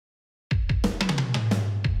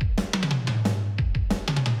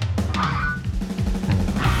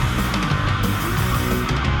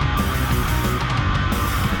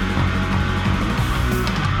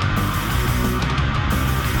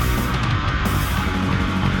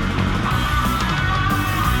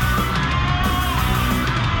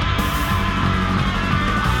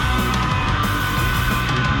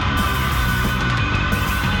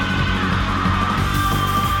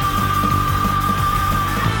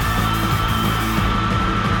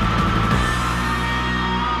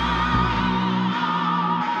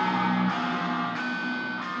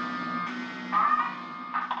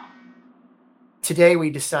today we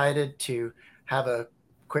decided to have a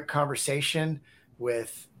quick conversation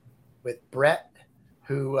with Brett,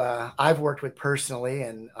 who I've worked with personally,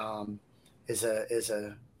 and is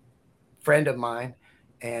a friend of mine,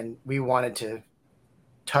 and we wanted to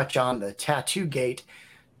touch on the TattooGate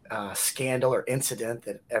scandal or incident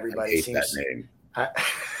that I everybody hate that seems. name.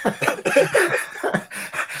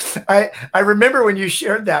 I remember when you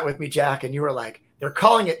shared that with me, Jack, and you were like, "They're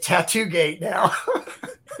calling it TattooGate now."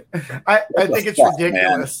 I think it's fuck,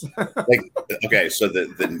 ridiculous. Like, okay, so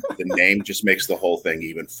the name just makes the whole thing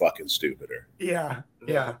even fucking stupider. Yeah.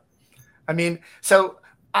 I mean, so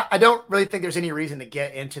I don't really think there's any reason to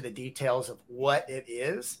get into the details of what it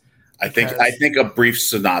is. I think a brief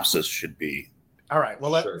synopsis should be. All right.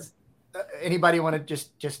 Well, Sure. Anybody want to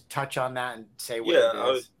just touch on that and say what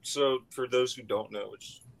it is? So for those who don't know,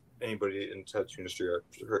 which anybody in the tattoo industry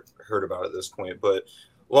heard about at this point, but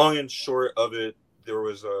long and short of it, there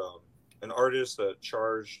was an artist that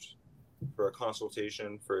charged for a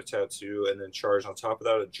consultation for a tattoo, and then charged on top of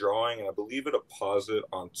that a drawing, and I believe a deposit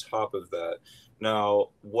on top of that. Now,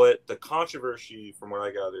 what the controversy, from what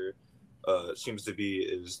I gather, seems to be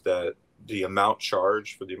is that the amount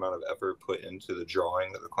charged for the amount of effort put into the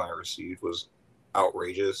drawing that the client received was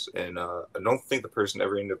outrageous, and I don't think the person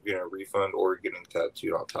ever ended up getting a refund or getting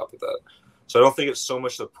tattooed on top of that. So I don't think it's so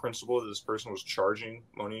much the principle that this person was charging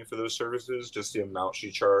money for those services, just the amount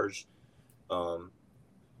she charged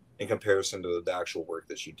in comparison to the actual work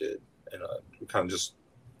that she did, and kind of just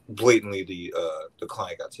blatantly the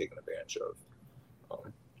client got taken advantage of.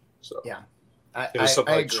 So yeah. It was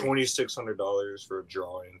something like $2,600 for a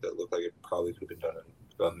drawing that looked like it probably could have been done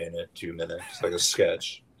in a minute, 2 minutes, like a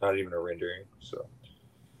sketch, not even a rendering. So,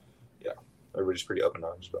 yeah, everybody's pretty up in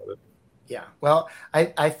arms about it. Yeah, well,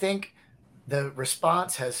 I think the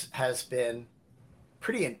response has been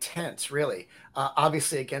pretty intense, really.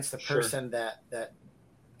 Obviously, against the person that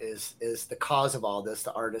is the cause of all this,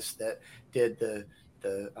 the artist that did the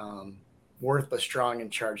worthless drawing and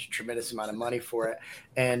charged a tremendous amount of money for it,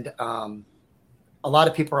 and a lot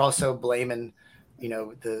of people are also blaming,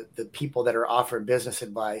 the people that are offering business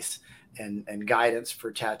advice and guidance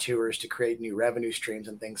for tattooers to create new revenue streams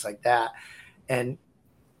and things like that. And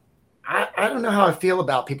I don't know how I feel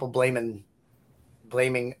about people blaming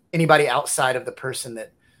anybody outside of the person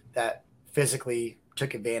that physically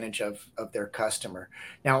took advantage of their customer.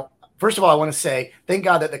 Now, first of all, I want to say, thank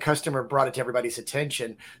God that the customer brought it to everybody's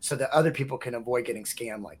attention so that other people can avoid getting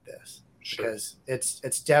scammed like this. Sure. Because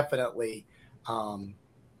it's definitely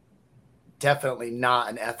not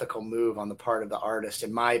an ethical move on the part of the artist,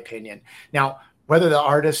 in my opinion. Now, whether the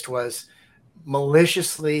artist was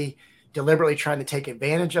maliciously, deliberately trying to take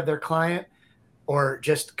advantage of their client or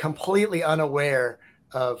just completely unaware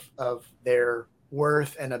of their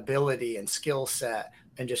worth and ability and skill set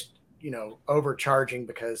and just, overcharging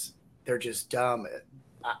because they're just dumb.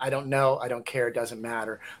 I don't know. I don't care. It doesn't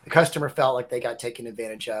matter. The customer felt like they got taken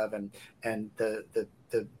advantage of, and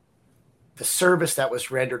the service that was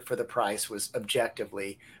rendered for the price was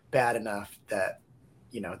objectively bad enough that,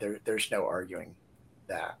 there's no arguing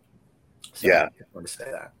that. So Yeah. I want to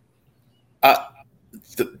say that.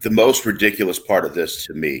 The most ridiculous part of this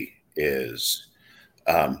to me is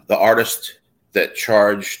the artist that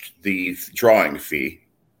charged the drawing fee.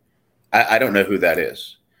 I don't know who that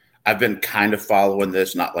is. I've been kind of following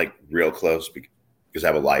this, not like real close because I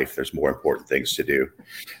have a life. There's more important things to do.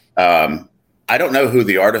 I don't know who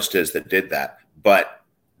the artist is that did that, but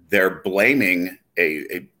they're blaming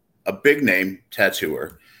a big name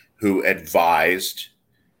tattooer who advised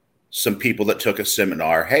some people that took a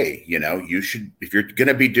seminar, hey, you should, if you're going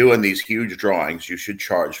to be doing these huge drawings, you should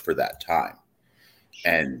charge for that time.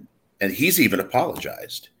 And he's even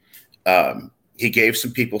apologized. He gave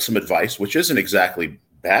some people some advice, which isn't exactly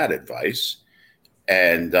bad advice.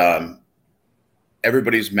 And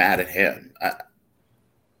everybody's mad at him.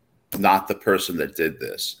 Not the person that did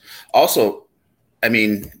this. Also, I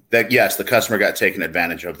mean, yes, the customer got taken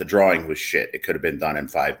advantage of. The drawing was shit. It could have been done in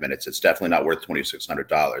 5 minutes. It's definitely not worth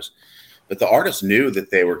 $2,600. But the artist knew that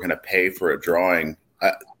they were going to pay for a drawing.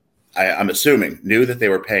 I'm assuming knew that they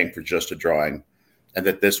were paying for just a drawing, and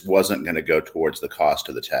that this wasn't going to go towards the cost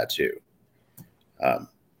of the tattoo.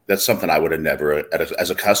 That's something I would have never, as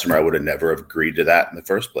a customer, I would have never agreed to that in the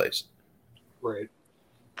first place. Right.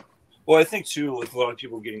 Well, I think too, with a lot of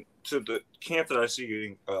people getting to the camp that I see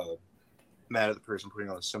getting mad at the person putting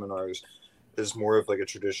on the seminars is more of like a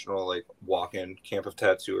traditional like walk-in camp of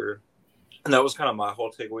tattooer, and that was kind of my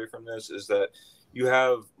whole takeaway from this, is that you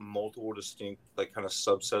have multiple distinct like kind of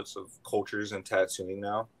subsets of cultures in tattooing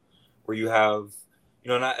now, where you have,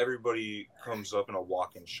 not everybody comes up in a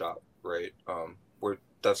walk-in shop, right? Where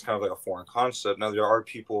that's kind of like a foreign concept. Now there are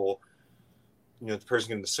people, the person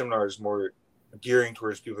getting the seminar is more gearing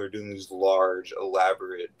towards people that are doing these large,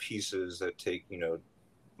 elaborate pieces that take,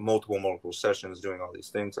 multiple sessions, doing all these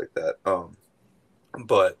things like that.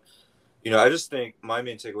 But, I just think my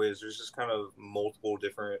main takeaway is there's just kind of multiple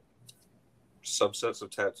different subsets of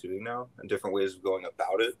tattooing now and different ways of going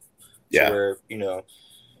about it. Yeah. So where,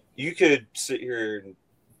 you could sit here and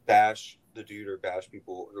bash the dude or bash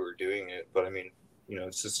people who are doing it, but I mean,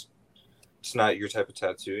 it's not your type of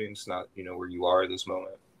tattooing. It's not, where you are at this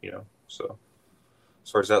moment, so as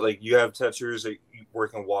far as that, like, you have tattooers that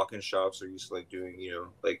work in walk-in shops, or used to like doing,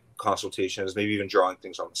 like consultations, maybe even drawing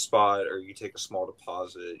things on the spot, or you take a small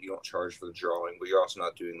deposit. You don't charge for the drawing, but you're also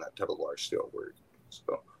not doing that type of large scale work.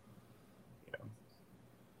 So,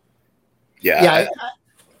 yeah.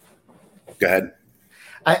 Go ahead.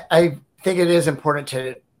 I think it is important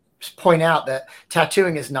to point out that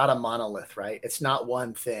tattooing is not a monolith, right? It's not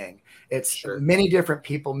one thing. It's many different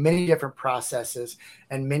people, many different processes,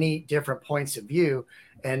 and many different points of view.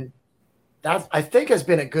 And that, I think, has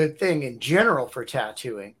been a good thing in general for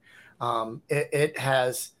tattooing. It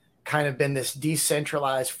has kind of been this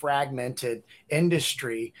decentralized, fragmented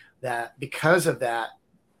industry that, because of that,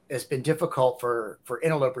 has been difficult for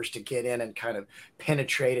interlopers to get in and kind of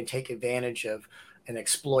penetrate and take advantage of and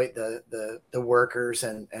exploit the workers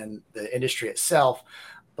and the industry itself.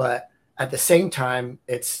 But at the same time,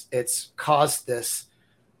 it's caused this,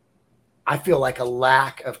 I feel like, a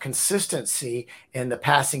lack of consistency in the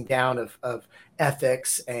passing down of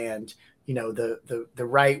ethics and, the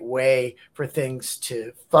right way for things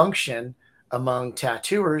to function among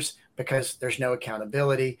tattooers, because there's no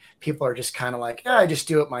accountability. People are just kind of like, I just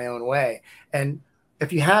do it my own way. And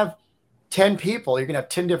if you have 10 people, you're going to have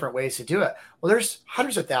 10 different ways to do it. Well, there's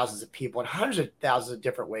hundreds of thousands of people and hundreds of thousands of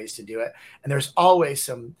different ways to do it. And there's always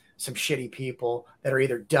some shitty people that are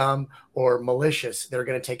either dumb or malicious that are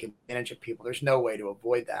going to take advantage of people. There's no way to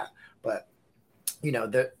avoid that. But,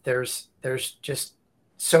 there's just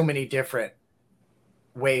so many different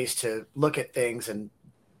ways to look at things, and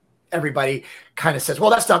everybody kind of says,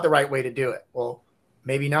 well, that's not the right way to do it. Well,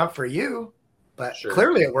 maybe not for you, but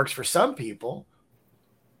clearly it works for some people.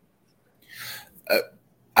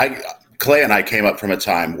 Clay and I came up from a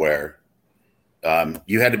time where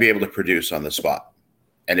you had to be able to produce on the spot.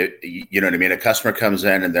 And you know what I mean? A customer comes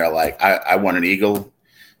in and they're like, I want an eagle.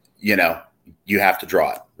 You have to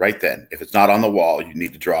draw it right then. If it's not on the wall, you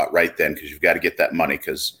need to draw it right then, because you've got to get that money,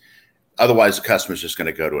 because otherwise the customer's just going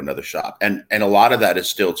to go to another shop. And a lot of that is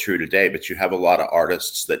still true today, but you have a lot of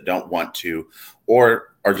artists that don't want to,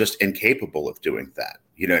 or are just incapable of doing that.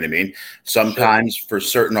 You know what I mean? Sometimes for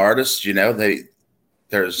certain artists,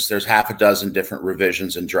 there's half a dozen different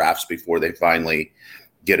revisions and drafts before they finally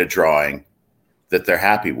get a drawing that they're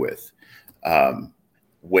happy with.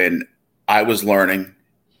 When I was learning,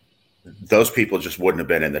 those people just wouldn't have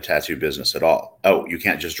been in the tattoo business at all. Oh, you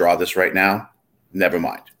can't just draw this right now? Never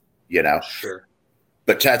mind. Sure.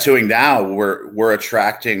 But tattooing now, we're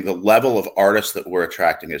attracting, the level of artists that we're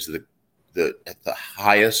attracting is at the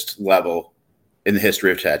highest level in the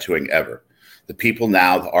history of tattooing ever. The people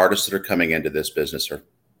now, the artists that are coming into this business, are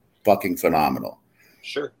fucking phenomenal.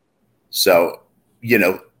 Sure. So,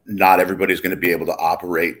 not everybody's going to be able to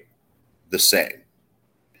operate the same.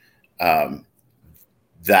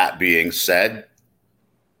 That being said,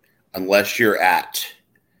 unless you're at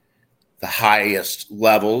the highest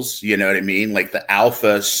levels, you know what I mean? Like the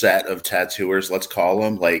alpha set of tattooers, let's call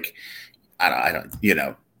them, like, I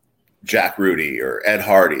don't, Jack Rudy or Ed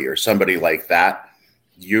Hardy or somebody like that,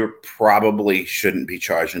 you probably shouldn't be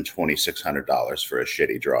charging $2,600 for a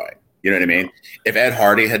shitty drawing. You know what I mean? If Ed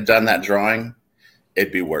Hardy had done that drawing,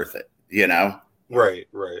 it'd be worth it, Right.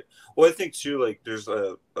 Well, I think too, like, there's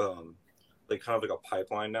a, like, kind of like a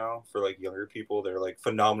pipeline now for like younger people. They're like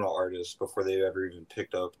phenomenal artists before they've ever even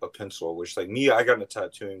picked up a pencil, which, like me, I got into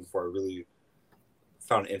tattooing before I really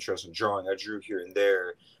found interest in drawing. I drew here and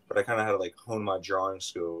there, but I kind of had to like hone my drawing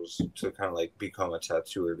skills to kind of like become a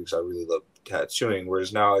tattooer, because I really love tattooing.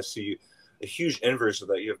 Whereas now I see a huge inverse of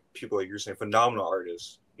that. You have people, like you're saying, phenomenal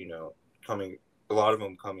artists, coming, a lot of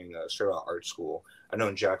them coming straight out of art school. I know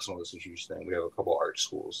in Jacksonville it's a huge thing. We have a couple art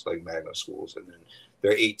schools, like magna schools, and then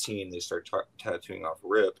they're 18, they start tattooing off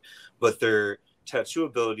rip, but their tattoo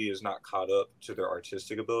ability is not caught up to their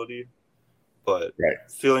artistic ability. But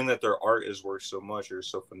feeling that their art is worth so much or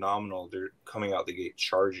so phenomenal, they're coming out the gate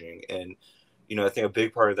charging. And, I think a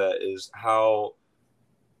big part of that is, how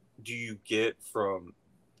do you get from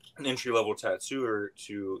an entry-level tattooer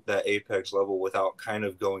to that apex level without kind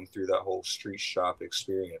of going through that whole street shop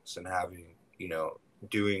experience and having,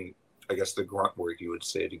 doing, I guess, the grunt work, you would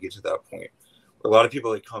say, to get to that point, a lot of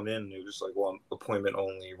people that come in, they're just like, well, I'm appointment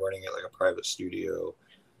only, running it like a private studio,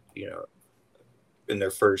 you know, in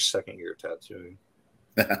their first, second year of tattooing.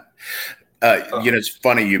 You know, it's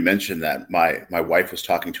funny you mentioned that. My wife was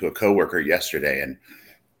talking to a coworker yesterday, and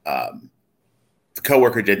the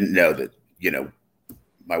coworker didn't know that, you know,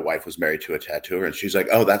 my wife was married to a tattooer, and she's like,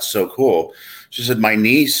 "Oh, that's so cool." She said, "My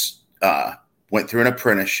niece went through an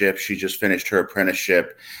apprenticeship. She just finished her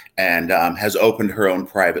apprenticeship and has opened her own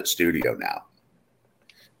private studio now."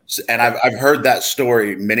 And I've heard that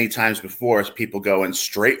story many times before, as people going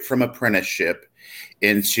straight from apprenticeship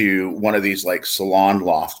into one of these like salon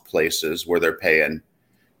loft places where they're paying,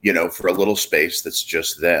 you know, for a little space that's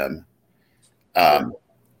just them.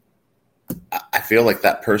 I feel like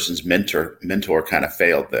that person's mentor kind of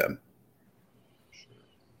failed them.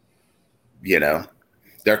 You know,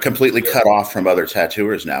 they're completely cut off from other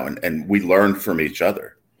tattooers now, and we learn from each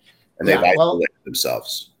other, and they've isolated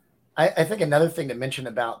themselves. I think another thing to mention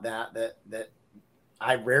about that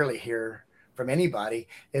I rarely hear from anybody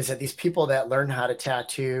is that these people that learn how to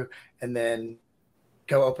tattoo and then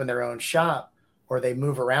go open their own shop, or they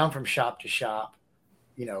move around from shop to shop,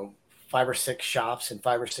 you know, 5 or 6 shops in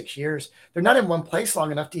 5 or 6 years, they're not in one place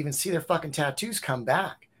long enough to even see their fucking tattoos come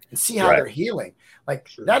back and see how they're healing. Like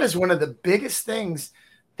that is one of the biggest things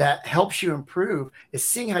that helps you improve, is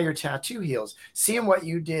seeing how your tattoo heals, seeing what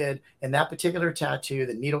you did in that particular tattoo,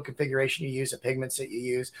 the needle configuration you use, the pigments that you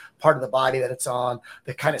use, part of the body that it's on,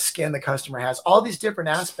 the kind of skin the customer has, all these different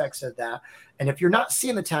aspects of that. And if you're not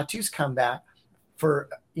seeing the tattoos come back for,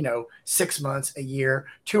 you know, 6 months, a year,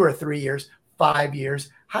 2 or 3 years, 5 years,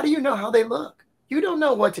 how do you know how they look? You don't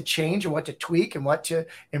know what to change and what to tweak and what to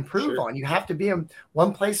improve on. You have to be in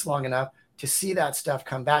one place long enough to see that stuff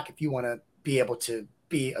come back if you want to be able to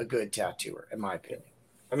be a good tattooer, in my opinion.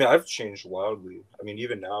 I mean, I've changed wildly. I mean,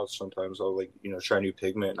 even now, sometimes I'll like, you know, try a new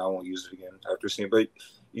pigment and I won't use it again after seeing it. But,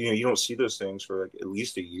 you know, you don't see those things for like at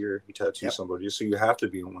least a year. You tattoo somebody. So you have to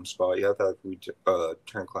be in one spot. You have to have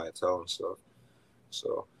turn clientele and stuff.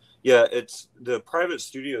 So, yeah, it's the private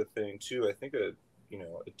studio thing too. I think you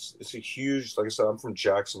know, it's a huge, like I said, I'm from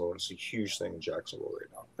Jacksonville, and it's a huge thing in Jacksonville right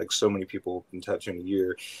now. Like so many people can tattoo in a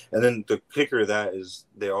year. And then the kicker of that is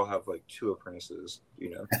they all have like 2 apprentices,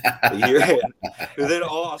 you know, a year in, who then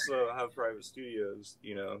also have private studios,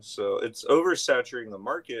 you know. So it's oversaturating the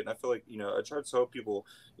market. And I feel like, you know, I try to tell people,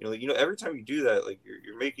 you know, every time you do that, like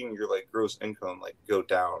you're making your like gross income like go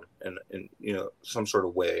down in you know, some sort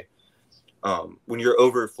of way. When you're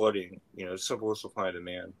over flooding, you know, simple supply and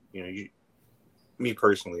demand, you know, me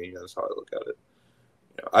personally, you know, that's how I look at it.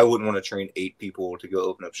 You know, I wouldn't want to train 8 people to go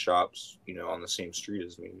open up shops, you know, on the same street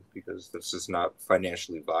as me, because that's just not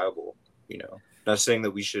financially viable. You know, not saying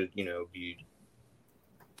that we should, you know, be,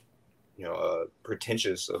 you know,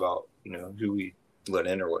 pretentious about, you know, who we let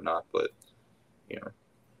in or whatnot, but you know.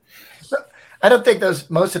 I don't think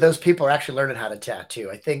most of those people are actually learning how to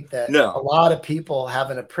tattoo. I think that a lot of people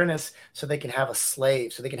have an apprentice so they can have a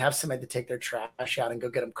slave, so they can have somebody to take their trash out and go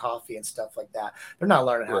get them coffee and stuff like that. They're not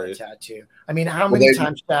learning how to tattoo. I mean, how many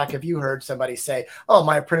times, Jack, have you heard somebody say, "Oh,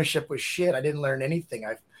 my apprenticeship was shit. I didn't learn anything.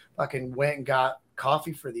 I fucking went and got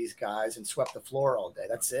coffee for these guys and swept the floor all day.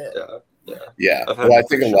 That's it." Yeah. Well, I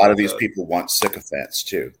think a lot of these people want sycophants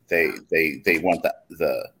too. They want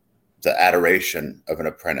the adoration of an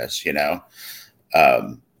apprentice, you know?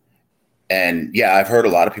 And yeah, I've heard a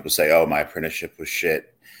lot of people say, "Oh, my apprenticeship was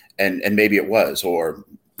shit." And maybe it was, or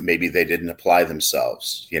maybe they didn't apply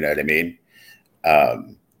themselves. You know what I mean?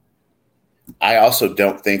 I also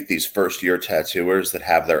don't think these first year tattooers that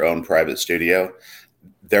have their own private studio,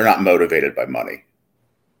 they're not motivated by money.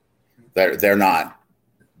 They're not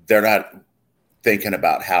thinking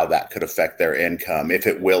about how that could affect their income, if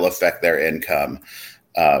it will affect their income.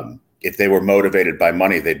 If they were motivated by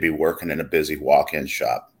money, they'd be working in a busy walk-in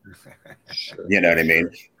shop. You know what I mean?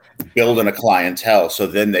 Building a clientele so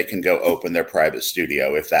then they can go open their private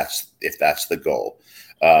studio if that's the goal.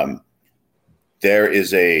 There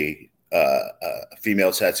is a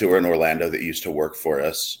female tattooer in Orlando that used to work for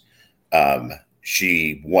us.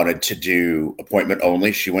 She wanted to do appointment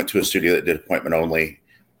only. She went to a studio that did appointment only.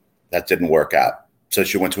 That didn't work out. So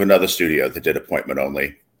she went to another studio that did appointment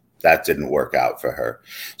only. That didn't work out for her.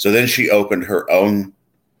 So then she opened her own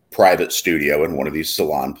private studio in one of these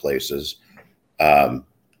salon places. It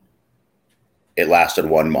lasted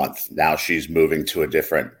 1 month. Now she's moving to a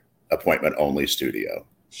different appointment only studio.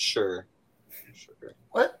 Sure.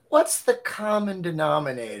 What's the common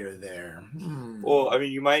denominator there? Well, I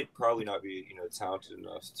mean, you might probably not be, you know, talented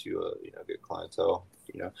enough to, you know, get clientele.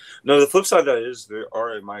 You know, no. The flip side of that is there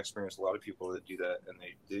are, in my experience, a lot of people that do that, and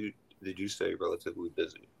they do stay relatively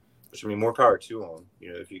busy. Which, I mean, more power to them,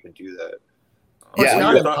 you know, if you can do that. It's Yeah.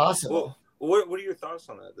 not impossible. Well, what are your thoughts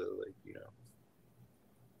on that though? Like, you know,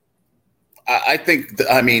 I think,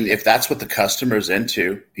 I mean, if that's what the customer's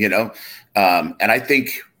into, you know, and I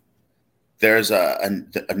think there's a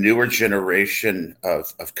newer generation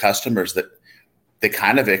of customers that they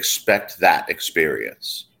kind of expect that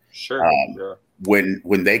experience. sure. Yeah.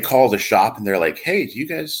 When they call the shop and they're like, "Hey, do you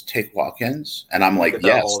guys take walk-ins?" And I'm like, Get that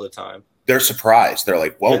 "Yes." all the time. They're surprised. They're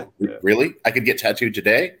like, "Whoa, Yeah. really? I could get tattooed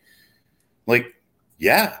today?" Like,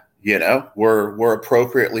 yeah, you know, we're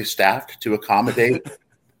appropriately staffed to accommodate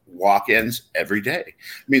walk-ins every day.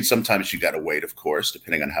 I mean, sometimes you got to wait, of course,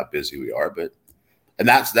 depending on how busy we are, but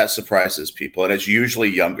that surprises people, and it's usually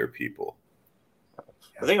younger people.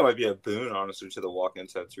 I think it might be a boon, honestly, to the walk-in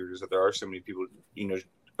tattooers that there are so many people, you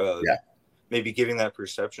know, maybe giving that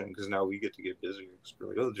perception, because now we get to get busier. We're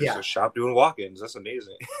like, oh, there's a shop doing walk-ins. That's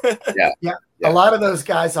amazing. Yeah. A lot of those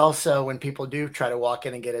guys also, when people do try to walk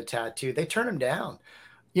in and get a tattoo, they turn them down.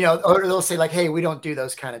 You know, or they'll say like, "Hey, we don't do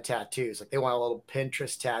those kind of tattoos." Like they want a little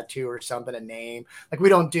Pinterest tattoo or something, a name. Like we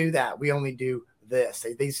don't do that. We only do this.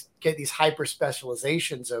 They get these hyper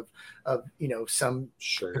specializations of you know, some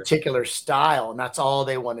particular style, and that's all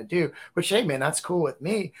they want to do. Which, hey man, that's cool with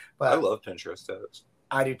me. But I love Pinterest tattoos.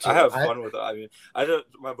 I do too. I have fun with it. I mean,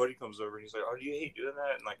 my buddy comes over and he's like, "Oh, do you hate doing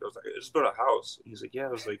that?" And like, I was like, "I just built a house." He's like, "Yeah."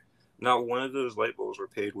 I was like, "Not one of those light bulbs were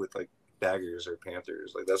paid with like daggers or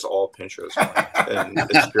panthers. Like that's all Pinterest, and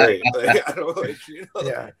it's great." Like, I don't like, you know.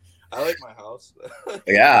 Yeah. I like my house.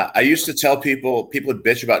 Yeah, I used to tell people would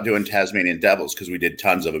bitch about doing Tasmanian devils because we did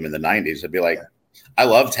tons of them in the 90s. I'd be like, I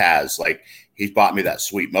love Taz. Like, he's bought me that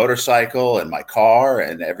sweet motorcycle and my car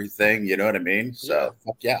and everything. You know what I mean? So,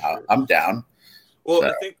 sure. I'm down. Well,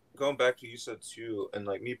 I think going back to what you said too, and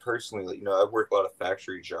like me personally, like, you know, I've worked a lot of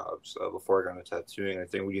factory jobs before I got into tattooing. I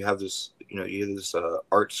think when you have this, you know, you have this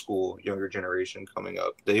art school younger generation coming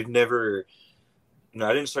up, they've never, you know,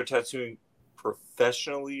 I didn't start tattooing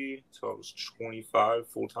professionally until I was 25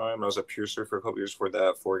 full time. I was a piercer for a couple years before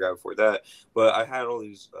that, but I had all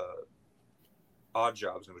these odd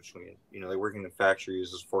jobs in between, you know, like working in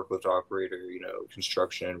factories as a forklift operator, you know,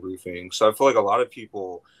 construction, roofing. So I feel like a lot of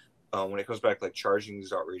people, when it comes back like charging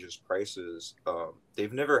these outrageous prices,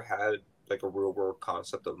 they've never had like a real world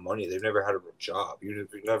concept of money. They've never had a real job. You've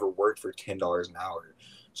never worked for $10 an hour.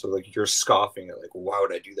 So like you're scoffing at like, why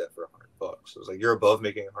would I do that for $100? So it's like you're above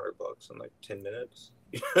making $100 in like 10 minutes.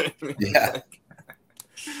 You know what I mean?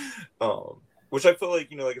 Yeah. Which I feel like,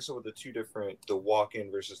 you know, like I said, with the walk-in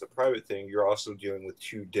versus the private thing, you're also dealing with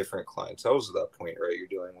two different clienteles at that point, right? You're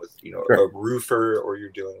dealing with, you know, a roofer, or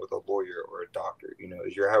you're dealing with a lawyer or a doctor. You know,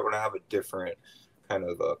 you're going to have a different kind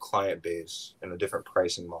of a client base and a different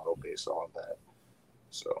pricing model based on that.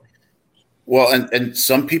 So, well, and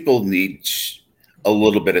some people need a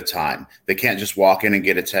little bit of time. They can't just walk in and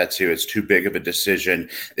get a tattoo. It's too big of a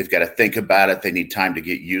decision. They've got to think about it. They need time to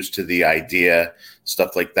get used to the idea,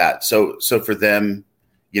 stuff like that. So for them,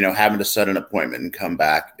 you know, having to set an appointment and come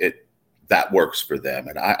back, that works for them.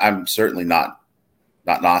 And I'm certainly not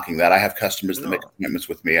knocking that. I have customers that make appointments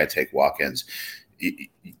with me. I take walk-ins,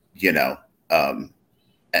 you know,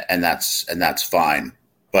 and that's fine.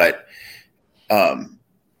 But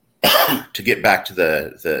to get back to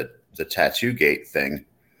the TattooGate thing,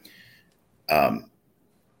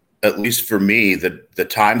 at least for me, the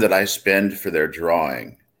time that I spend for their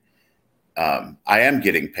drawing, I am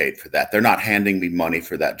getting paid for that. They're not handing me money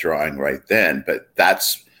for that drawing right then, but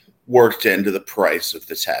that's worked into the price of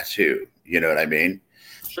the tattoo. You know what I mean?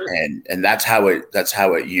 Sure. And that's how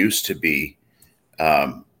it used to be.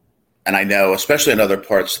 And I know, especially in other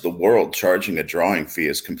parts of the world, charging a drawing fee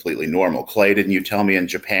is completely normal. Clay, didn't you tell me in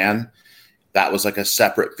Japan that was like a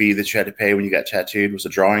separate fee that you had to pay when you got tattooed, was a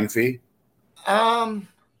drawing fee? I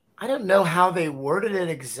don't know how they worded it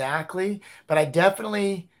exactly, but I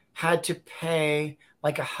definitely had to pay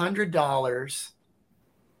like $100,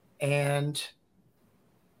 and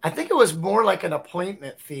I think it was more like an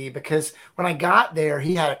appointment fee, because when I got there,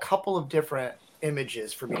 he had a couple of different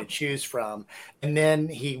images for me to choose from, and then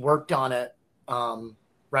he worked on it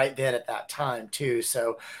right then at that time too.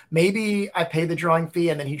 So maybe I paid the drawing fee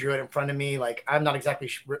and then he drew it in front of me. Like, I'm not exactly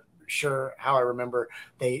sure how I remember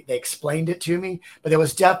they explained it to me, but there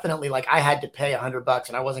was definitely like I had to pay $100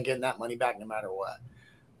 and I wasn't getting that money back no matter what.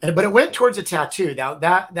 But it went towards a tattoo. Now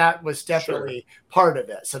that was definitely part of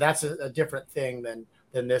it. So that's a different thing than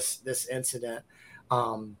this incident.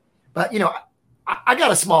 But you know, I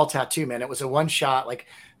got a small tattoo, man. It was a one shot, like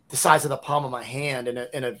the size of the palm of my hand, in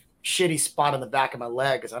a shitty spot on the back of my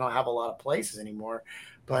leg because I don't have a lot of places anymore.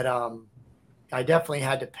 But I definitely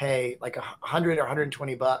had to pay like $100 or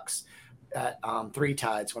 $120 at Three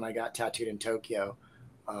Tides when I got tattooed in Tokyo.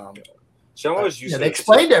 See, I'm always used to they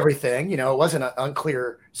explained everything. It wasn't an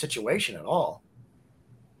unclear situation at all.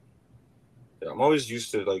 Yeah, I'm always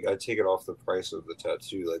used to, like, I take it off the price of the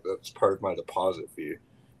tattoo. Like, that's part of my deposit fee.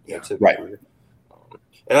 Yeah, typically. Right.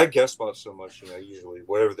 And I guess about so much, usually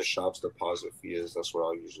whatever the shop's deposit fee is, that's what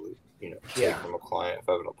I'll usually, take from a client if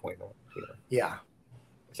I have an appointment. Yeah.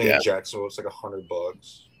 I think in Jacksonville it's like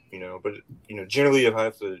 $100, but generally if I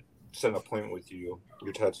have to set an appointment with you,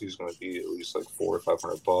 your tattoo is going to be at least like $400 or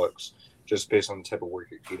 $500, just based on the type of work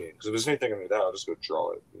you're getting. Because if there's anything like that, I'll just go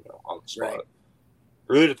draw it, on the spot. Right. It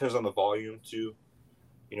really depends on the volume too.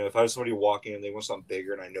 If I have somebody walk in, they want something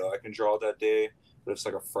bigger, and I know I can draw that day, but it's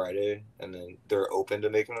like a Friday, and then they're open to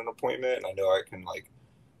making an appointment, and I know I can like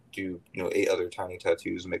do 8 other tiny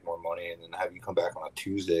tattoos and make more money, and then have you come back on a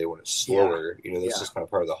Tuesday when it's slower. That's just kind of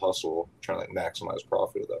part of the hustle, trying to like maximize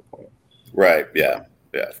profit at that point. Right. Yeah.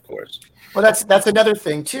 Yeah. Of course. Well, that's another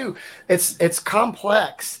thing too. It's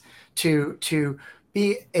complex to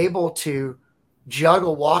be able to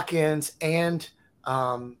juggle walk-ins and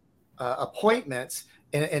appointments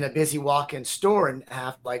in a busy walk-in store, and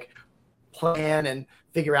have like plan and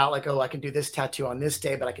figure out like, I can do this tattoo on this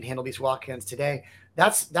day, but I can handle these walk-ins today.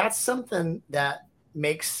 That's something that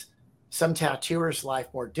makes some tattooers' life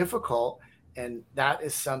more difficult. And that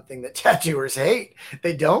is something that tattooers hate.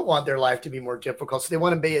 They don't want their life to be more difficult. So they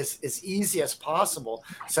want to be as easy as possible.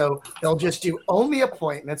 So they'll just do only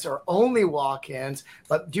appointments or only walk-ins,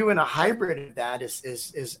 but doing a hybrid of that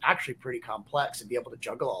is actually pretty complex, and be able to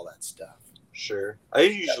juggle all that stuff. Sure. I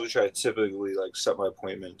usually try to typically like set my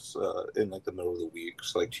appointments in like the middle of the week,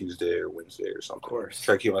 so like Tuesday or Wednesday or something. Of course.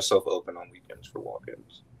 Try to keep myself open on weekends for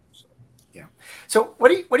walk-ins. So. Yeah. So what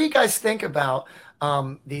do you guys think about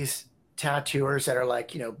these tattooers that are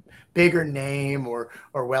like, bigger name or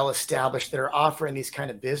well established, that are offering these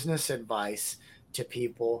kind of business advice to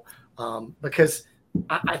people? Because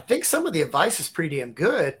I think some of the advice is pretty damn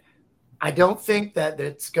good. I don't think that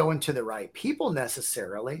it's going to the right people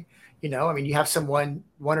necessarily. You have some one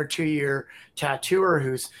or 2 year tattooer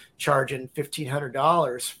who's charging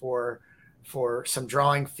 $1,500 for some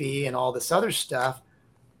drawing fee and all this other stuff.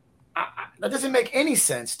 That doesn't make any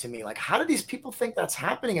sense to me. Like, how do these people think that's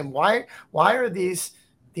happening? And why are these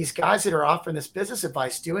guys that are offering this business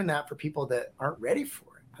advice doing that for people that aren't ready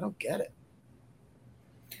for it? I don't get it.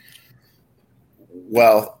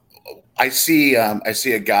 Well, I see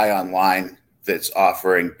a guy online that's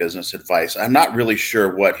offering business advice. I'm not really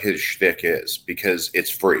sure what his shtick is, because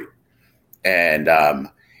it's free. And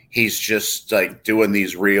he's just like doing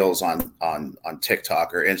these reels on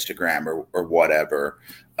TikTok or Instagram or whatever,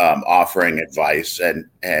 offering advice.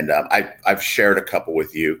 And I've shared a couple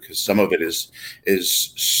with you, because some of it is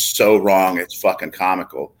so wrong, it's fucking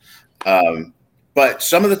comical. But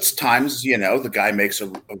some of the times, the guy makes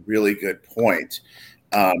a really good point.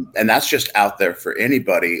 And that's just out there for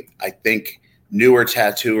anybody. I think newer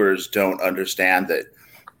tattooers don't understand that,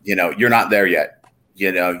 you're not there yet.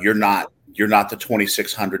 You're not the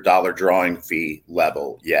 $2,600 drawing fee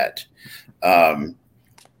level yet.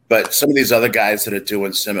 But some of these other guys that are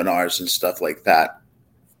doing seminars and stuff like that,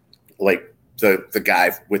 like the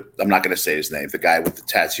guy with, I'm not going to say his name, the guy with the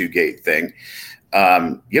TattooGate thing,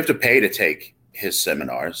 you have to pay to take his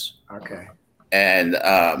seminars. Okay. And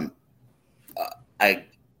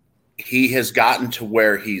he has gotten to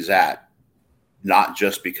where he's at, not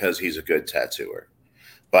just because he's a good tattooer,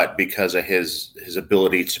 but because of his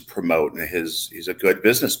ability to promote, and he's a good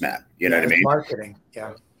businessman. You know what I mean? Marketing.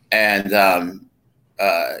 Yeah. And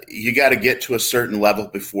you got to get to a certain level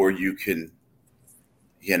before you can,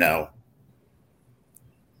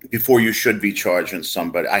 before you should be charging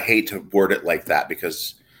somebody. I hate to word it like that,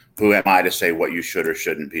 because who am I to say what you should or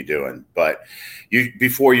shouldn't be doing? But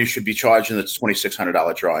before you should be charging the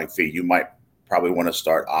 $2,600 drawing fee, you might probably want to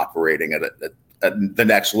start operating at the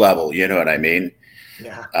next level. You know what I mean?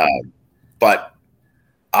 Yeah. But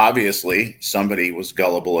obviously somebody was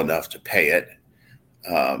gullible enough to pay it.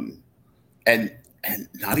 And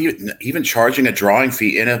not even charging a drawing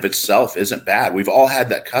fee in of itself isn't bad. We've all had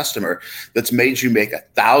that customer that's made you make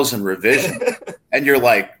 1,000 revisions and you're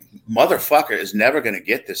like, motherfucker is never going to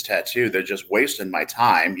get this tattoo. They're just wasting my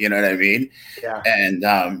time. You know what I mean? Yeah. And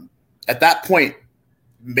at that point,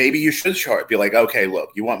 maybe you should be like, okay,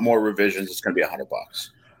 look, you want more revisions, it's going to be $100.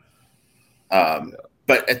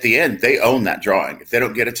 But at the end, they own that drawing. If they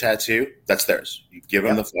don't get a tattoo, that's theirs. You give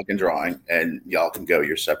them the fucking drawing and y'all can go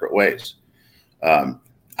your separate ways. I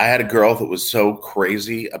had a girl that was so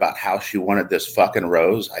crazy about how she wanted this fucking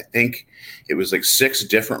rose. I think it was like 6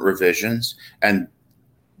 different revisions. And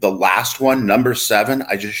the last one, number 7,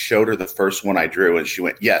 I just showed her the first one I drew and she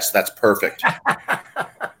went, yes, that's perfect.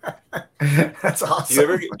 That's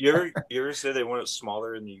awesome. You ever say they want it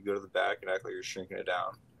smaller and you go to the back and act like you're shrinking it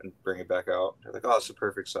down and bring it back out? They're like, oh, it's the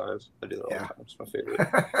perfect size. I do that all the time. It's my favorite.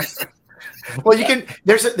 Well, you can.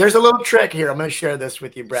 There's a little trick here. I'm going to share this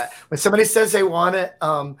with you, Brett. When somebody says they want it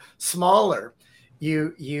smaller,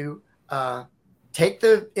 you take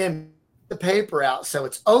the paper out, so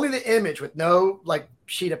it's only the image with no like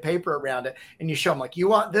sheet of paper around it, and you show them like, you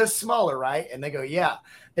want this smaller, right? And they go, yeah.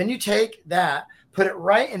 Then you take that, put it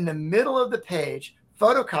right in the middle of the page,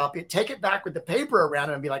 photocopy it, take it back with the paper around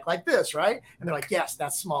it, and be like this, right? And they're like, yes,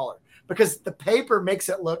 that's smaller, because the paper makes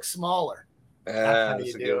it look smaller.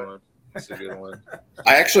 That's a good one. That's a good one.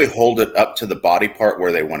 I actually hold it up to the body part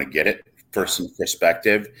where they want to get it for some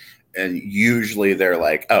perspective, and usually they're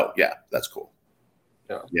like, oh yeah, that's cool.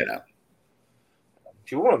 Yeah. You know,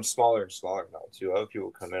 people want them smaller and smaller now too. Other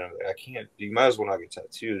people come in and like, I can't. You might as well not get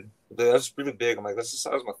tattooed. That's really big. I'm like, that's the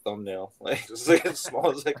size of my thumbnail. Like, it's like as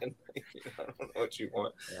small as I can. I don't know what you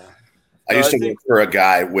want. Yeah. I used to look for a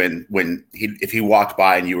guy if he walked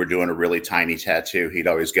by and you were doing a really tiny tattoo, he'd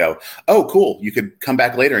always go, "Oh, cool! You could come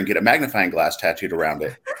back later and get a magnifying glass tattooed around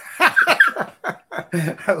it."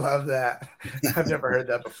 I love that. I've never heard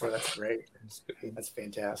that before. That's great. That's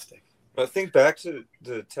fantastic. I think back to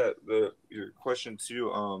your question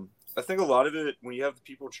too. I think a lot of it, when you have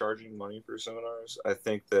people charging money for seminars, I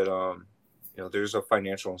think that there's a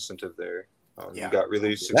financial incentive there. You got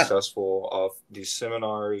really successful off these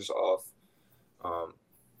seminars, off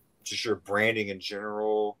just your branding in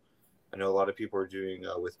general. I know a lot of people are doing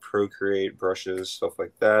with Procreate brushes, stuff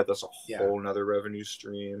like that. That's a whole nother revenue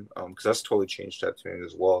stream, because that's totally changed tattooing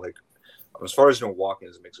as well. Like as far as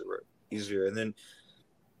walk-ins, it makes it easier. And then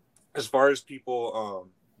as far as people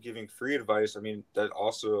giving free advice, I mean, that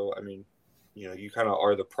also, I mean, you kind of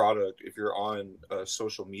are the product. If you're on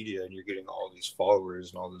social media and you're getting all these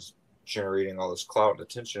followers and all this, generating all this clout and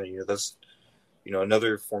attention, that's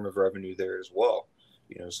another form of revenue there as well.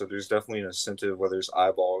 So there's definitely an incentive, whether it's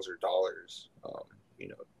eyeballs or dollars,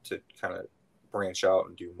 to kind of branch out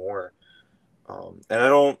and do more. And I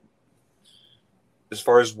don't, as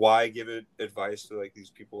far as why give it advice to like these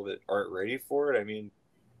people that aren't ready for it, I mean,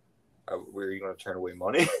 where are you going to turn away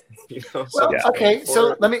money? Okay.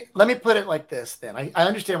 So let me put it like this. Then I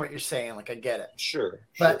understand what you're saying. Like I get it. Sure.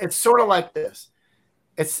 But it's sort of like this.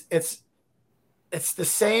 It's the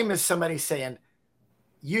same as somebody saying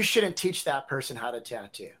you shouldn't teach that person how to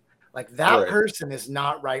tattoo. Like that person is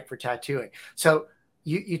not right for tattooing. So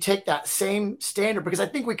you take that same standard, because I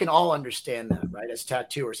think we can all understand that, right? As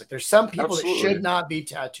tattooers, like there's some people that should not be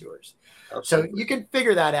tattooers. Absolutely. So you can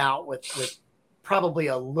figure that out with probably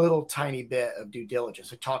a little tiny bit of due diligence.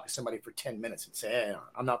 So talk to somebody for 10 minutes and say, hey,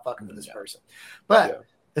 I'm not fucking with this person. But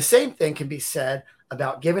the same thing can be said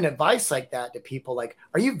about giving advice like that to people. Like,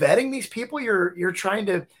 are you vetting these people you're trying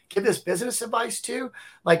to give this business advice to?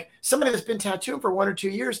 Like somebody that's been tattooing for 1 or 2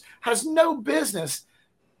 years has no business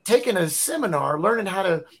taking a seminar, learning how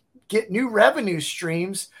to get new revenue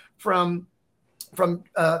streams from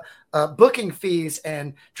booking fees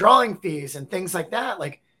and drawing fees and things like that.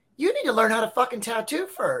 Like, you need to learn how to fucking tattoo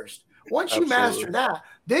first. Once you master that,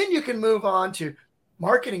 then you can move on to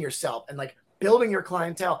marketing yourself and like building your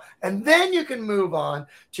clientele. And then you can move on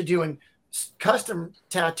to doing custom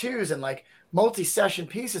tattoos and like multi-session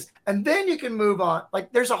pieces. And then you can move on.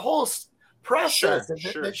 Like there's a whole process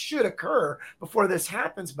that should occur before this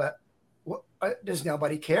happens. But does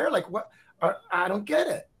nobody care? Like what? I don't get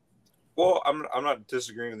it. Well, I'm not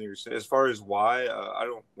disagreeing with you. As far as why, I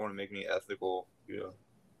don't want to make any ethical,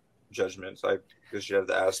 judgments. I guess you have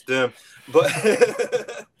to ask them. But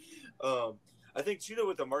I think too, though,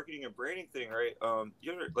 with the marketing and branding thing, right?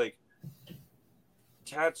 Like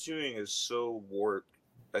tattooing is so warped,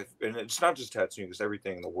 and it's not just tattooing; it's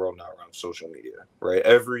everything in the world now around social media, right?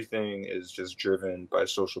 Everything is just driven by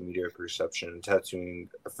social media perception. And tattooing,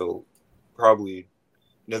 I feel probably,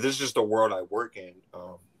 this is just the world I work in.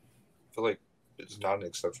 I feel like it's not an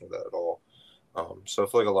exception to that at all. So I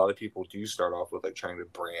feel like a lot of people do start off with like trying to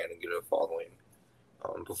brand and get a following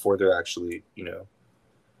before they're actually,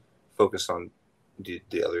 focused on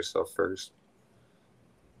the other stuff first.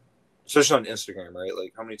 Especially on Instagram, right?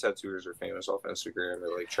 Like how many tattooers are famous off Instagram,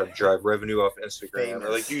 or like try to drive revenue off Instagram, or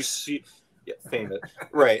like you see, famous,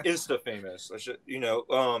 right? Insta famous,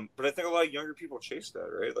 but I think a lot of younger people chase that,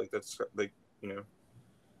 right? Like that's like,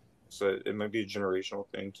 so it might be a generational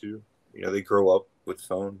thing too. They grow up with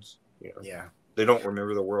phones, They don't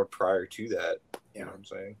remember the world prior to that. You know what I'm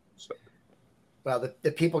saying? So. Well,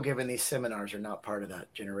 the people giving these seminars are not part of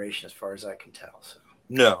that generation, as far as I can tell. So.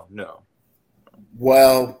 No.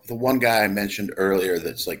 Well, the one guy I mentioned earlier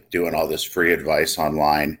that's like doing all this free advice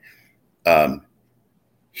online,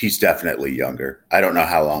 He's definitely younger. I don't know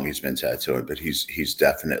how long he's been tattooing, but he's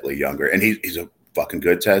definitely younger, and he's a fucking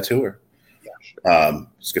good tattooer.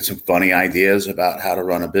 He's got some funny ideas about how to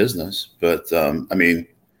run a business, but I mean,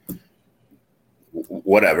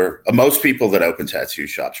 whatever. Most people that open tattoo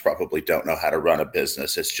shops probably don't know how to run a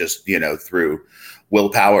business. It's just, you know, through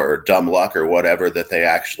willpower or dumb luck or whatever that they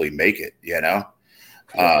actually make it, you know?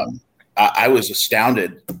 I was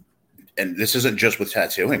astounded, and this isn't just with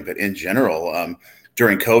tattooing, but in general,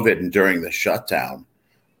 during COVID and during the shutdown,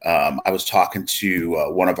 I was talking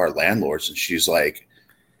to one of our landlords, and she's like,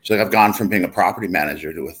 I've gone from being a property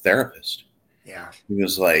manager to a therapist. Yeah. He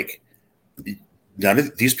was like, none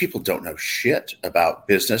of these people don't know shit about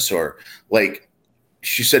business, or like,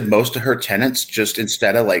 she said most of her tenants just,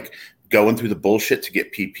 instead of like going through the bullshit to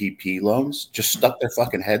get PPP loans, just stuck their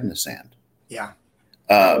fucking head in the sand. Yeah.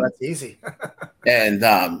 That's easy.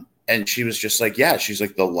 And she was just like, yeah, she's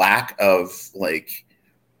like, the lack of like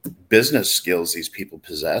business skills these people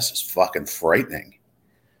possess is fucking frightening.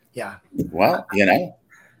 Yeah. Well, you know,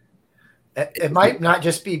 it might not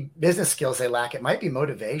just be business skills they lack. It might be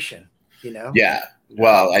motivation, you know? Yeah.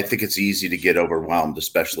 Well, I think it's easy to get overwhelmed,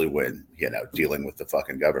 especially when, you know, dealing with the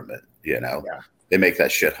fucking government, you know, they make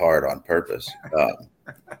that shit hard on purpose.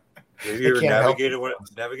 You're navigating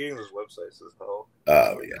those websites as hell.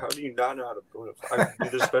 Oh, yeah. How do you not know how to build it? I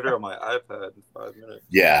can do this better on my iPad in 5 minutes.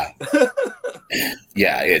 Yeah.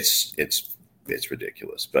 Yeah, it's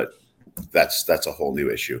ridiculous, but that's a whole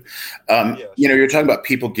new issue. You know, you're talking about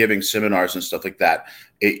people giving seminars and stuff like that.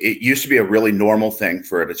 It used to be a really normal thing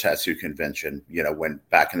for at a tattoo convention, you know, when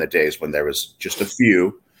back in the days when there was just a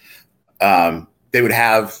few, they would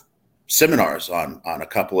have seminars on a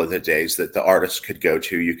couple of the days that the artists could go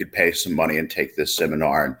to. You could pay some money and take this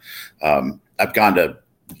seminar. And I've gone to,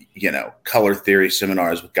 you know, color theory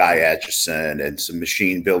seminars with Guy Aitchison and some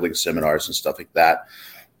machine building seminars and stuff like that.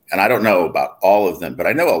 And I don't know about all of them, but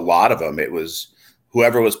I know a lot of them. It was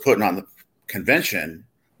whoever was putting on the convention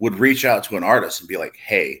would reach out to an artist and be like,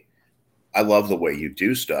 hey, I love the way you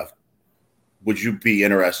do stuff. Would you be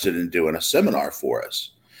interested in doing a seminar for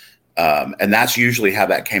us? And that's usually how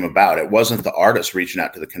that came about. It wasn't the artist reaching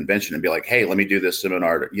out to the convention and be like, hey, let me do this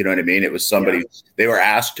seminar. You know what I mean? It was somebody, they were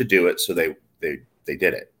asked to do it. So they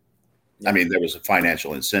did it. Yeah. I mean, there was a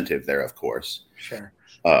financial incentive there, of course. Sure.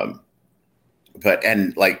 But,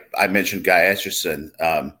 and like I mentioned, Guy Aitchison,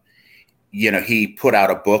 you know, he put out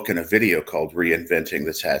a book and a video called Reinventing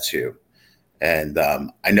the Tattoo. And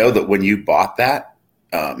I know that when you bought that,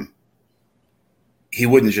 he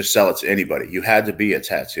wouldn't just sell it to anybody. You had to be a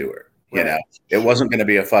tattooer. You know, it wasn't going to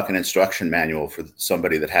be a fucking instruction manual for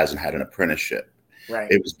somebody that hasn't had an apprenticeship.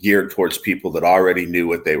 Right. It was geared towards people that already knew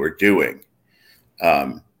what they were doing.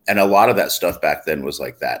 And a lot of that stuff back then was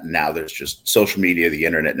like that. Now there's just social media, the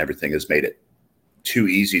internet, and everything has made it too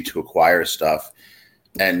easy to acquire stuff.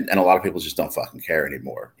 And a lot of people just don't fucking care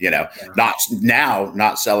anymore. You know, not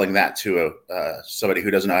selling that to somebody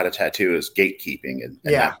who doesn't know how to tattoo is gatekeeping. And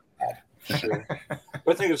Sure. But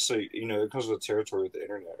I think it's like, you know, it comes with the territory with the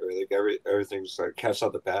internet, or like everything's like catch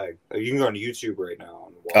out the bag. Like, you can go on YouTube right now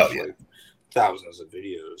and watch like thousands of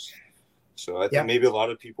videos. So I think maybe a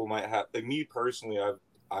lot of people might have, like me personally,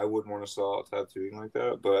 I wouldn't want to sell out tattooing like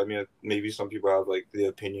that. But I mean, maybe some people have like the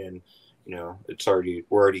opinion, you know, we're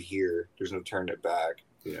already here. There's no turning it back.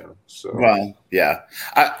 You know, so well, yeah.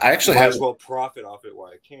 I actually might as well profit off it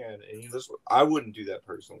while I can. And you know, I wouldn't do that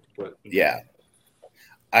personally, but yeah.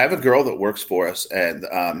 I have a girl that works for us, and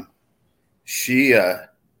she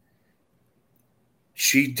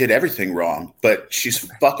did everything wrong, but she's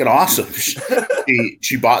fucking awesome.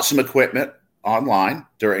 She bought some equipment online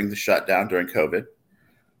during the shutdown, during COVID,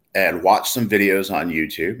 and watched some videos on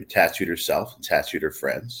YouTube, tattooed herself and tattooed her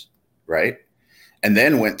friends, right? And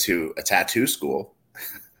then went to a tattoo school.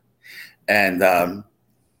 And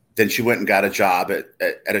then she went and got a job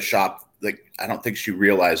at a shop. Like, I don't think she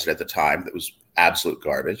realized it at the time, that was absolute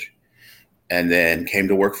garbage, and then came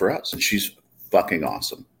to work for us, and she's fucking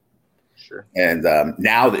awesome. Sure. And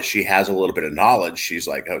now that she has a little bit of knowledge, she's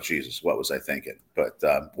like, oh Jesus, what was I thinking? But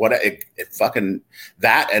it fucking,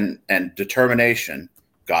 that and determination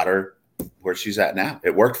got her where she's at now.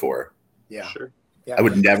 It worked for her. Yeah. Sure. Yeah. I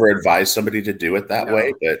would never advise somebody to do it that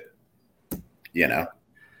way, but you know,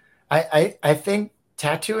 I think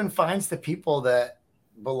tattooing finds the people that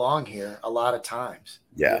belong here a lot of times.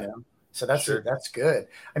 Yeah. You know? So that's good.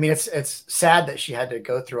 I mean, it's sad that she had to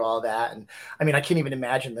go through all that. And I mean, I can't even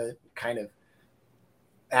imagine the kind of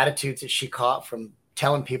attitudes that she caught from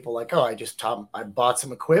telling people like, oh, I bought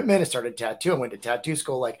some equipment and started tattooing, went to tattoo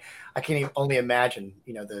school. Like, I can't only imagine,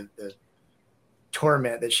 you know, the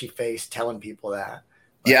torment that she faced telling people that.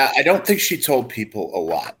 Yeah, I don't think she told people a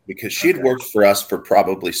lot because she had worked for us for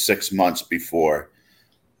probably 6 months before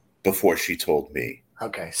she told me.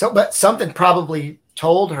 Okay. So, but something probably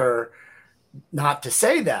told her not to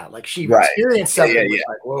say that. Like she Right. experienced something Yeah.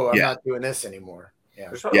 like, whoa, I'm not doing this anymore. Yeah.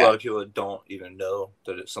 There's probably a lot of people that don't even know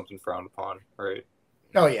that it's something frowned upon, right?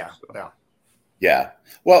 Oh yeah. So. Yeah. Yeah.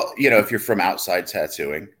 Well, if you're from outside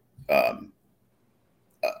tattooing,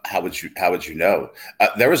 how would you know?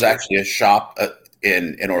 There was actually a shop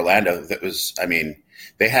in Orlando that was,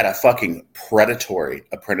 they had a fucking predatory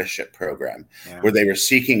apprenticeship program where they were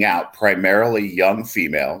seeking out primarily young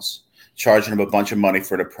females, charging them a bunch of money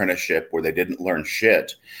for an apprenticeship where they didn't learn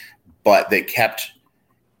shit, but they kept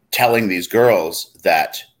telling these girls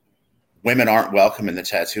that women aren't welcome in the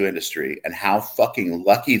tattoo industry and how fucking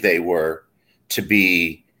lucky they were to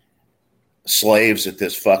be slaves at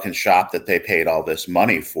this fucking shop that they paid all this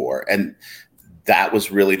money for. And that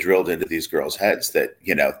was really drilled into these girls' heads that,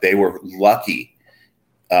 they were lucky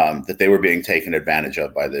that they were being taken advantage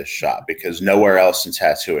of by this shop because nowhere else in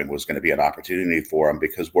tattooing was going to be an opportunity for them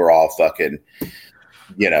because we're all fucking,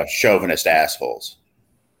 chauvinist assholes.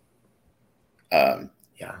 It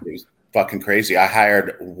was fucking crazy. I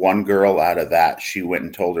hired one girl out of that. She went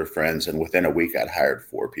and told her friends, and within a week, I'd hired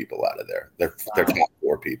 4 people out of there. They're top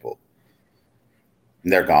 4 people.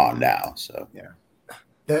 And they're gone now. So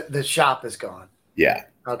the shop is gone. Yeah.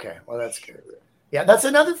 Okay. Well, that's good. Yeah, that's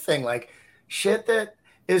another thing. Like shit that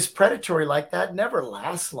is predatory like that never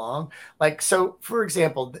lasts long. Like, so for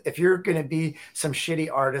example, if you're going to be some shitty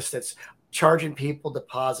artist that's charging people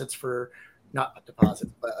deposits for not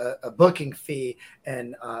deposits, but a booking fee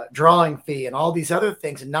and drawing fee and all these other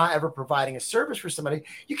things and not ever providing a service for somebody,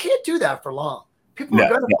 you can't do that for long. People are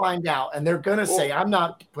going to find out and they're going to say, I'm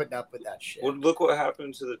not putting up with that shit. Well, look what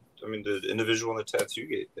happened to the individual in the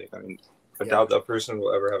TattooGate thing. I doubt that person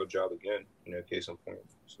will ever have a job again, case in point.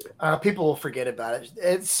 So. People will forget about it.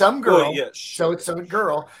 It's some girl. So it's some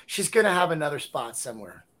girl. She's going to have another spot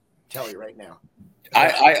somewhere. Tell you right now.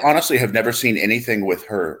 I honestly have never seen anything with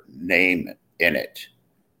her name in it.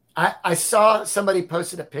 I saw somebody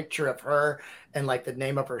posted a picture of her and like the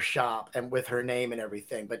name of her shop and with her name and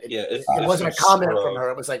everything, but it wasn't a comment from her.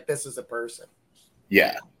 It was like, this is a person.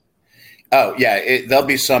 Yeah. Oh yeah. There'll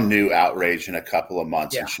be some new outrage in a couple of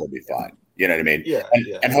months and she'll be fine. You know what I mean? Yeah.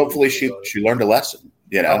 And hopefully she learned a lesson.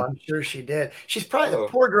 Oh, I'm sure she did. She's probably the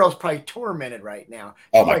poor girl's probably tormented right now.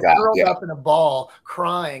 She's my God, curled up in a ball,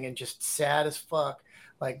 crying and just sad as fuck,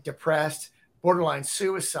 like depressed, borderline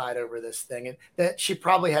suicide over this thing, and that she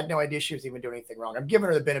probably had no idea she was even doing anything wrong. I'm giving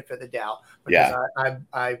her the benefit of the doubt because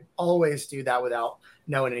I always do that without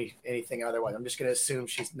knowing anything otherwise. I'm just going to assume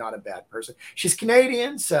she's not a bad person. She's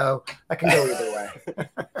Canadian, so I can go either way.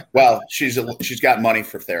 Well, she's got money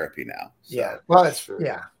for therapy now. So. Yeah. Well, that's true.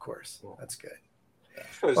 Yeah, of course. That's good.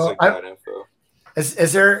 Well,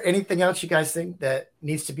 is there anything else you guys think that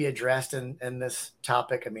needs to be addressed in this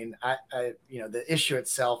topic? I mean, I the issue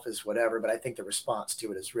itself is whatever, but I think the response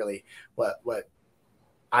to it is really what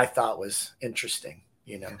I thought was interesting.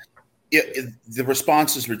 Yeah, the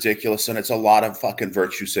response is ridiculous, and it's a lot of fucking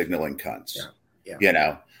virtue signaling cunts.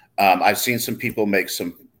 Yeah. I've seen some people make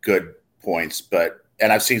some good points,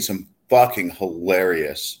 and I've seen some fucking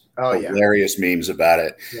hilarious memes about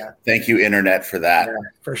it. Yeah. Thank you, internet, for that. Yeah,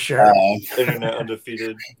 for sure. Internet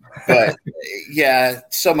undefeated. But yeah,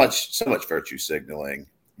 so much virtue signaling.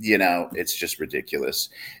 It's just ridiculous.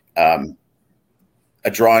 A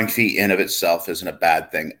drawing fee in of itself isn't a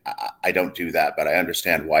bad thing. I don't do that, but I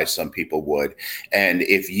understand why some people would. And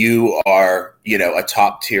if you are, a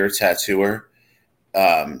top tier tattooer,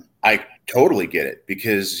 I totally get it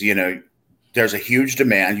because, there's a huge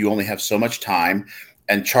demand. You only have so much time.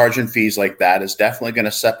 And charging fees like that is definitely going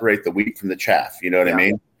to separate the wheat from the chaff. You know what I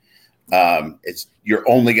mean? You're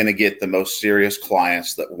only going to get the most serious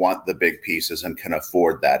clients that want the big pieces and can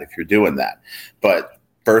afford that if you're doing that. But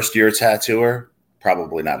first year tattooer,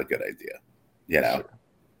 probably not a good idea.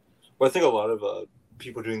 Well, I think a lot of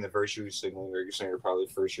people doing the virtue signaling, you're saying, are probably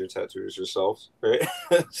first year tattooers yourselves, right?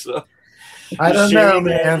 So I don't know,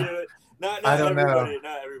 man. I don't know.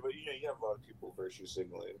 Not everybody. You have a lot of people virtue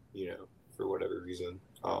signaling, for whatever reason.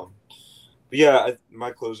 But yeah,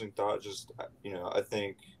 my closing thought, I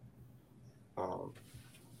think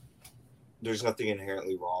there's nothing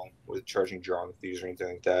inherently wrong with charging drawing fees or anything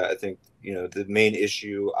like that. I think, the main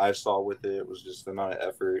issue I saw with it was just the amount of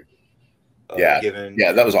effort given.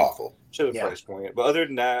 Yeah, that was awful. To the price point. But other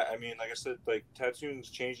than that, I mean, like I said, like tattooing's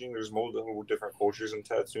changing. There's multiple different cultures in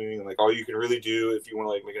tattooing. And like all you can really do if you want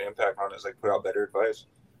to like make an impact on it is like put out better advice.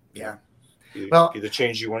 Yeah. Be the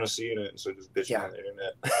change you want to see in it, so just bitching on the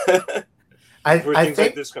internet. I things think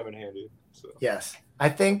like this come in handy. So. Yes, I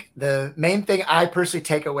think the main thing I personally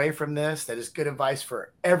take away from this that is good advice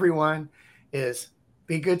for everyone is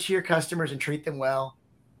be good to your customers and treat them well.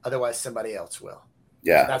 Otherwise, somebody else will.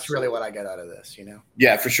 Yeah. That's really what I got out of this,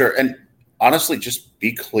 Yeah, for sure. And honestly, just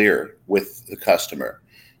be clear with the customer,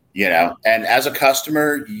 and as a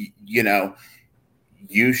customer,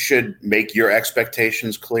 you should make your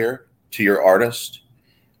expectations clear to your artist.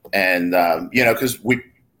 And, because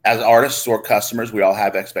as artists or customers, we all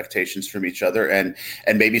have expectations from each other and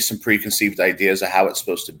maybe some preconceived ideas of how it's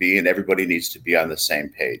supposed to be. And everybody needs to be on the same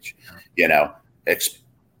page,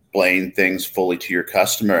 explain things fully to your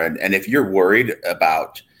customer. And if you're worried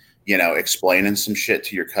about, explaining some shit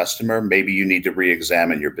to your customer, maybe you need to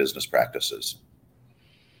re-examine your business practices.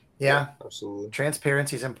 Yeah, absolutely.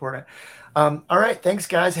 Transparency is important. All right. Thanks,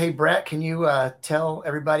 guys. Hey, Brett, can you tell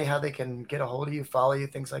everybody how they can get a hold of you, follow you,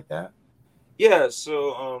 things like that? Yeah.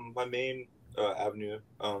 So my main avenue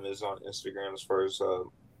is on Instagram as far as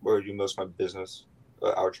where I do most of my business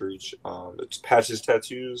outreach. It's Patches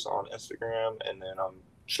Tattoos on Instagram. And then I'm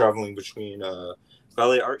traveling between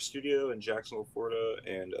Ballet Art Studio in Jacksonville, Florida,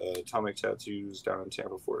 and Atomic Tattoos down in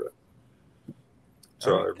Tampa, Florida.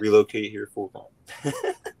 So I relocate here full time.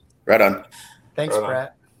 Right on. Thanks, right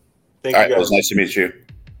Brett. Thank All you, right, guys. it was nice to meet you.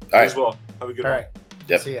 All right. As well. Have a good one. All right.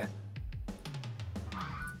 Yep. See ya.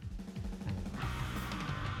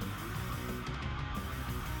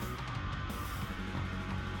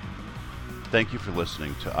 Thank you for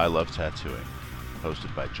listening to I Love Tattooing,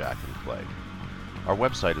 hosted by Jack and Clay. Our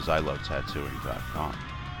website is ilovetattooing.com.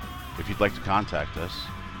 If you'd like to contact us,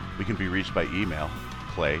 we can be reached by email,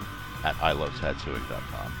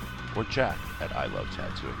 clay@ilovetattooing.com or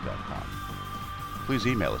jack@ilovetattooing.com. Please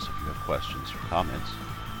email us if you have questions or comments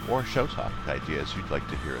or show topic ideas you'd like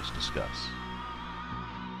to hear us discuss.